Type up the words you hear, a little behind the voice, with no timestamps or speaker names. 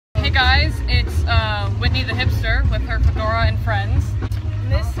Whitney the hipster with her fedora and friends.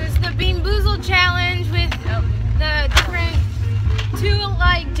 This is the Bean Boozle challenge with the different, 2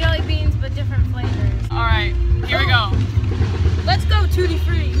 like jelly beans but different flavors. All right, here we go. Let's go Tutti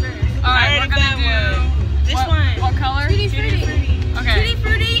Frutti first. All right, we're gonna do this one. What color? Tutti Frutti. Okay. Tutti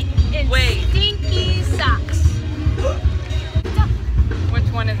Frutti and stinky socks. Which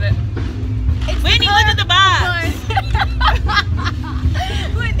one is it? Whitney, look at the box.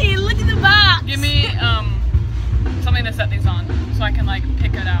 Whitney, look at the box. Give me something to set these on so I can like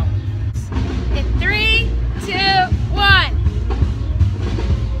pick it out. In 3, 2, 1.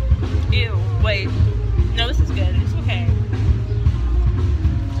 Ew, wait. No, this is good. It's okay.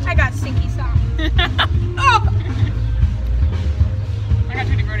 I got stinky socks. Oh! I got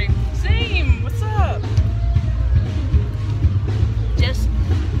Tutti Frutti. Same. What's up? Just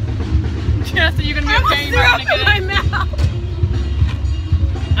so you can be okay. You're not gonna get it. My mouth.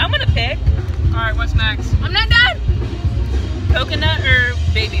 I'm gonna pick Alright, what's next? I'm not done. coconut or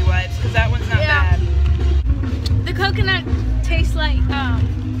baby wipes, because that one's not bad. The coconut tastes like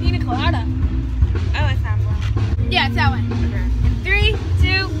pina colada. Oh, I found one. Yeah, it's that one. Okay. In 3,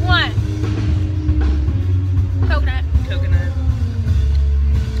 2, 1. Coconut. Coconut.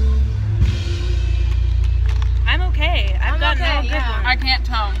 I'm okay. I've got okay, no good yeah. one. I can't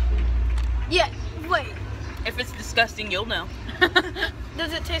tell. Yeah, wait. If it's disgusting, you'll know.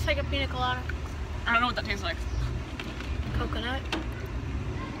 Does it taste like a pina colada? I don't know what that tastes like. Coconut.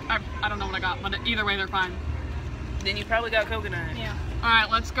 I don't know what I got, but either way they're fine. Then you probably got coconut. Yeah. Alright,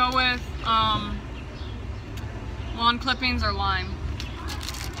 let's go with lawn clippings or lime.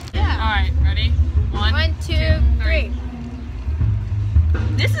 Yeah. Alright, ready? 1, 2, 3.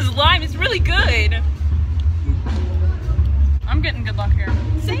 This is lime. It's really good. I'm getting good luck here.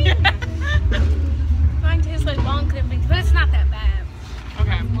 Same. Mine tastes like lawn clippings, but it's not that bad.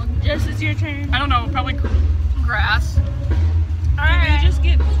 Okay. Well, Jess, it's your turn. I don't know, probably grass. Can we just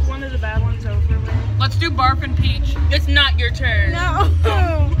get one of the bad ones over with? Let's do barf and peach. It's not your turn. No.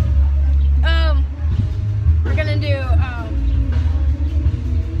 We're gonna do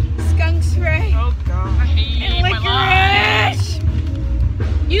skunk spray Oh god. I hate and my life. licorice.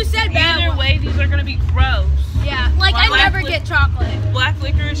 You said bad Either one. way, these are gonna be gross. Yeah, like I Black never lic- get chocolate. Black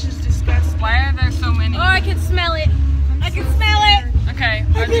licorice is disgusting. Why are there so many? Oh, I can smell it. I can smell it. Okay,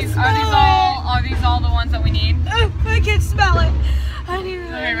 I can smell are these all the ones that we need? Oh, I can smell it. I need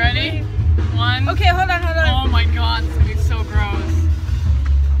it. Okay, ready? 1. Okay, hold on. Oh my god, this is gonna be so gross.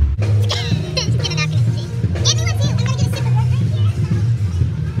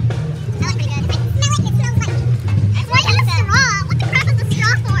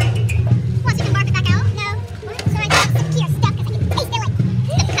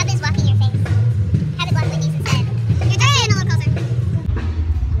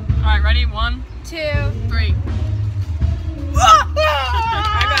 Alright, ready? 1, 2. 3.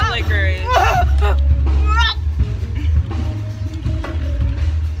 I got licorice.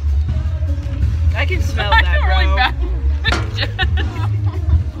 I can smell I that, feel bro. really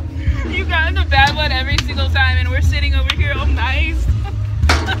bad. You've gotten the bad one every single time, and we're sitting over here all nice.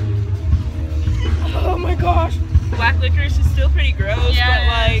 Oh my gosh. Black licorice is still pretty gross, Yeah, but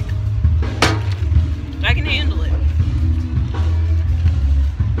like, I can handle it.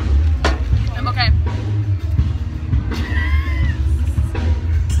 I'm okay.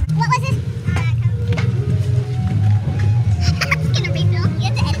 What was this? I'm just gonna refill. You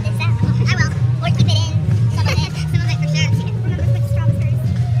have to edit this out. I will. Or keep it in. Some of it. Some of it for sure. Remember to put straws first.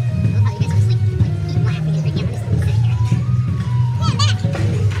 Oh, you guys are asleep. Like, eat laugh because I'm just sitting here. Yeah, I'm back. Okay.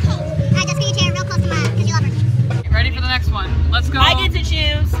 Alright, just get your chair real close to mine because you love her. Ready for the next one? Let's go. I get to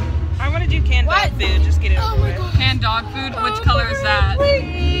choose. I want to do canned dog food. Just get it over with. Canned dog food. Which color is that?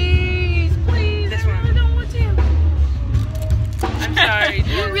 Please. This one. I don't want to. I'm sorry, You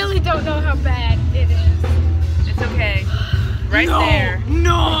Jess. really don't know how bad it is. It's okay. Right there.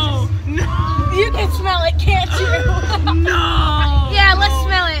 No! No! You can smell it, can't you? No! Yeah, let's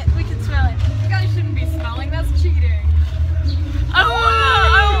smell it. We can smell it. You guys shouldn't be smelling. That's cheating.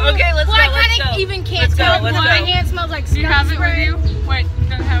 Okay, let's Well, go. I Let's kind of go. even can't Let's go, tell. let's My go. hand smells like Do you skunk have it spray. with you? Wait, you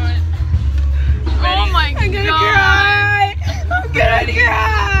don't have it. Ready? Oh my I'm gonna god! cry. I'm gonna Ready?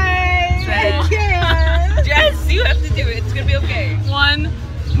 cry. Set. I can't. Jess, you have to do it. It's gonna be okay. 1,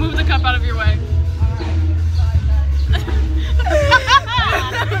 move the cup out of your way.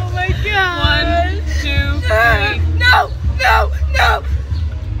 Oh my god. 1, 2, 3. No.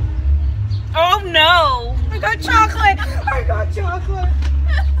 Oh no! I got chocolate.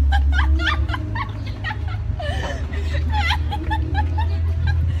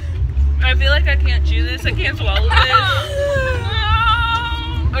 I feel like I can't chew this. I can't swallow this.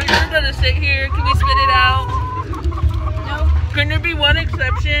 Oh, you're gonna sit here? Can we spit it out? No. Can there be one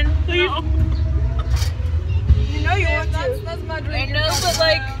exception? Please? No. You know you want to. That's my I drink. know, but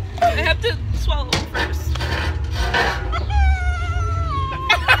like, I have to swallow it first.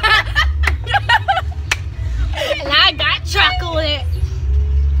 And I got chocolate.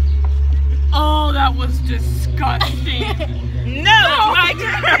 Oh, that was disgusting. No, it's my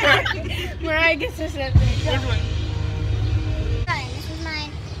turn. Mariah gets this at me. Which one? This was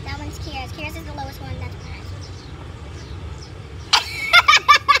mine. That one's Kira's. Kira's is the lowest one. That's Mariah's.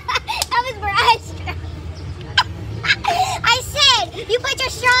 That was Mariah's straw. I said you put your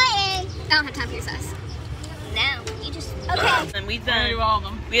straw in. I don't have time for your sauce. No, you just okay. And we've I'm gonna do done. all of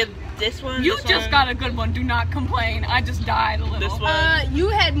them. We have this one. You this just one, got a good one. Do not complain. I just died a little. This one. You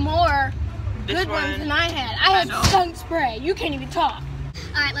had more This good one. ones than I had. I had know. skunk spray. You can't even talk.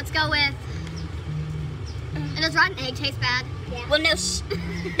 All right, let's go with. And does rotten egg taste bad? Yeah. Well, no.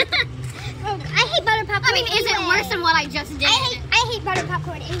 I hate butter popcorn. I mean, is it worse than what I just did? I hate butter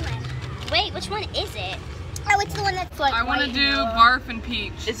popcorn anyway. Wait, which one is it? Oh, it's the one that's like. I want to do barf and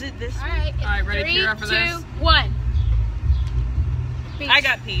peach. Is it this? All right. All right, ready, 3, Kira, for 2, this? 1. I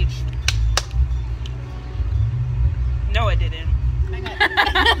got peach. No, I didn't.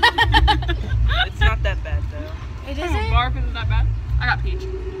 It's not that bad though. It Oh, isn't? barf isn't that bad. I got peach.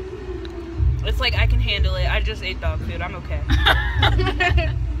 It's like I can handle it. I just ate dog food. I'm okay.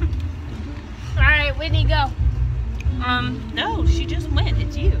 All right, Whitney, go. No, she just went.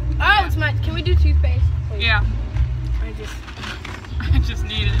 It's you. Oh, it's my. Can we do toothpaste? Please? Yeah, I just. I just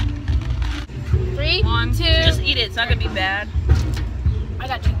need it. 3, 1, 2. Just eat it. It's not gonna be bad. I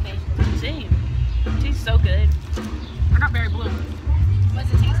got toothpaste. Same. It tastes so good. I got berry blue. What's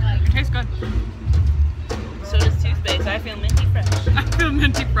it taste like? It tastes good. So does toothpaste. I feel minty fresh. I feel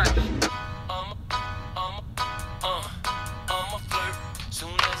minty fresh. I'm a flirt.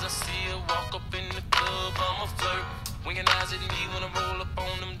 Soon as I see her walk up in the club, I'm a flirt. Winking eyes at me when I roll up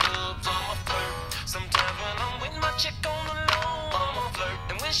on them dubs, I'm a flirt. Sometimes when I'm with my chick on the low, I'm a flirt.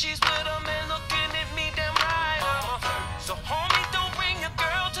 And when she's with a man looking at me damn right, I'm a flirt. So homie, don't bring your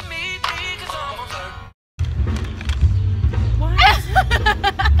girl to me, because I'm a flirt.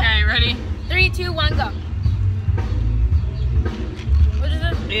 Okay, ready? 3, 2, 1, go. What is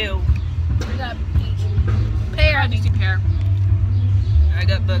it? Ew. We got peach. Pear. I do pear. I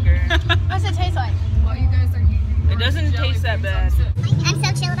got booger. What's it taste like? Well, you guys are eating. It doesn't taste that bad. I'm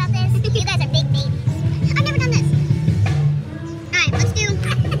so chill about this. You guys are big babies. I've never done this. All right, let's do.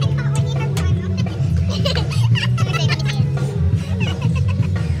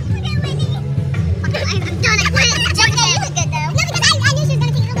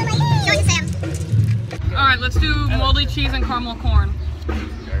 All right, let's do moldy cheese and caramel corn.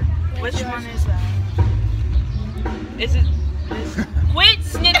 Which one is that? Is it this? Quit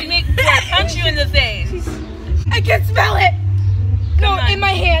sniffing before I punch you in the face. I can smell it. Come No, on. in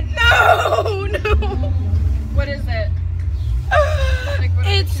my hand. No, no. What is it?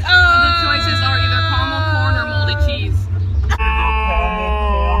 It's The choices are either caramel corn or moldy cheese.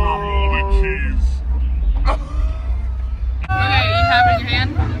 Okay, you have it in your hand?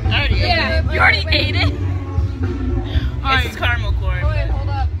 Yeah. You already ate it? All It's right. caramel corn. Wait, hold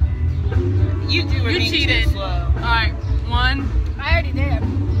up. You were You being cheated. too slow. All right, 1. I already did.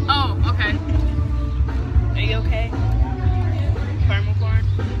 Oh, okay. Are you okay? Caramel corn?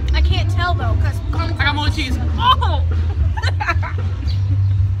 I can't tell though, cause I got moldy cheese. Oh!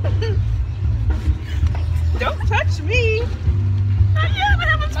 Don't touch me. Not yet, I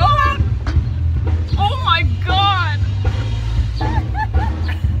haven't swallowed. Oh my god.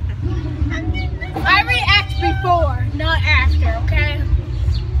 I react before, not after. Okay.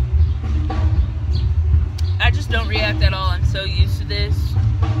 I just don't react at all. I'm so used to this.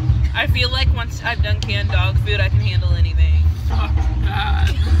 I feel like once I've done canned dog food, I can handle anything. Oh, God.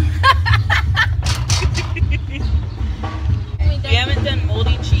 We haven't done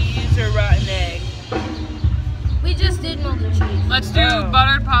moldy cheese or rotten egg. We just did moldy cheese. Let's do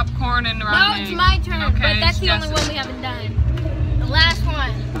buttered popcorn and No, rotten it's egg. my turn, Okay, but that's it's the only Jess's. one we haven't done. The last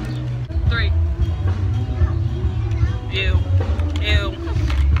one. 3. Ew. Ew.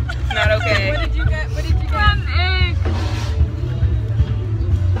 It's not okay. What did you get? Rotten egg.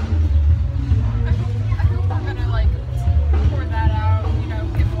 I hope I'm gonna like pour that out, you know,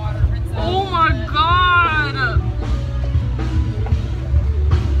 get water, rinse it. Oh my god.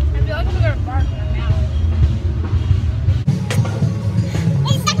 I feel like I'm gonna barf in my mouth.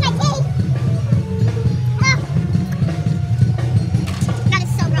 It's stuck in my teeth. Oh. That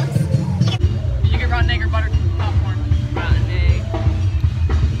is so gross. Did you get rotten egg or buttered popcorn? Rotten egg.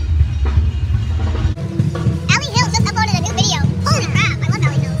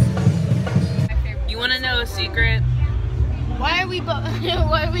 secret? Why are we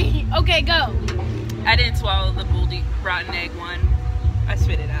okay, go. I didn't swallow the moldy rotten egg one. I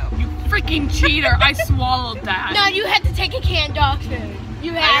spit it out. You freaking cheater. I swallowed that. No, you have to take a canned dog food.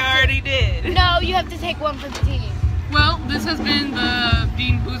 You I have already did. to. No, you have to take one for the team. Well, this has been the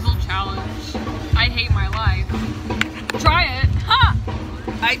Bean Boozle challenge. I hate my life. Try it. Ha!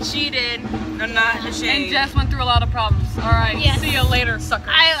 I cheated. I'm not ashamed. And Jess went through a lot of problems. Alright, Yes. see you later, sucker.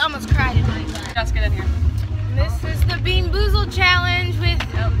 I almost cried in my butt. Jess, get in here. This is the Bean Boozle challenge with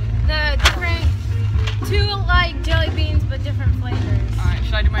the different, two like jelly beans but different flavors. Alright,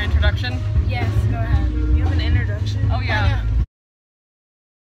 should I do my introduction? Yes, go ahead. You have an introduction? Oh yeah.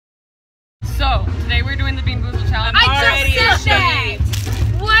 So, today we're doing the Bean Boozle challenge. I Already just said that.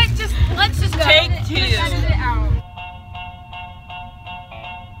 ashamed. What? Let's just go. Take two. Edit it out.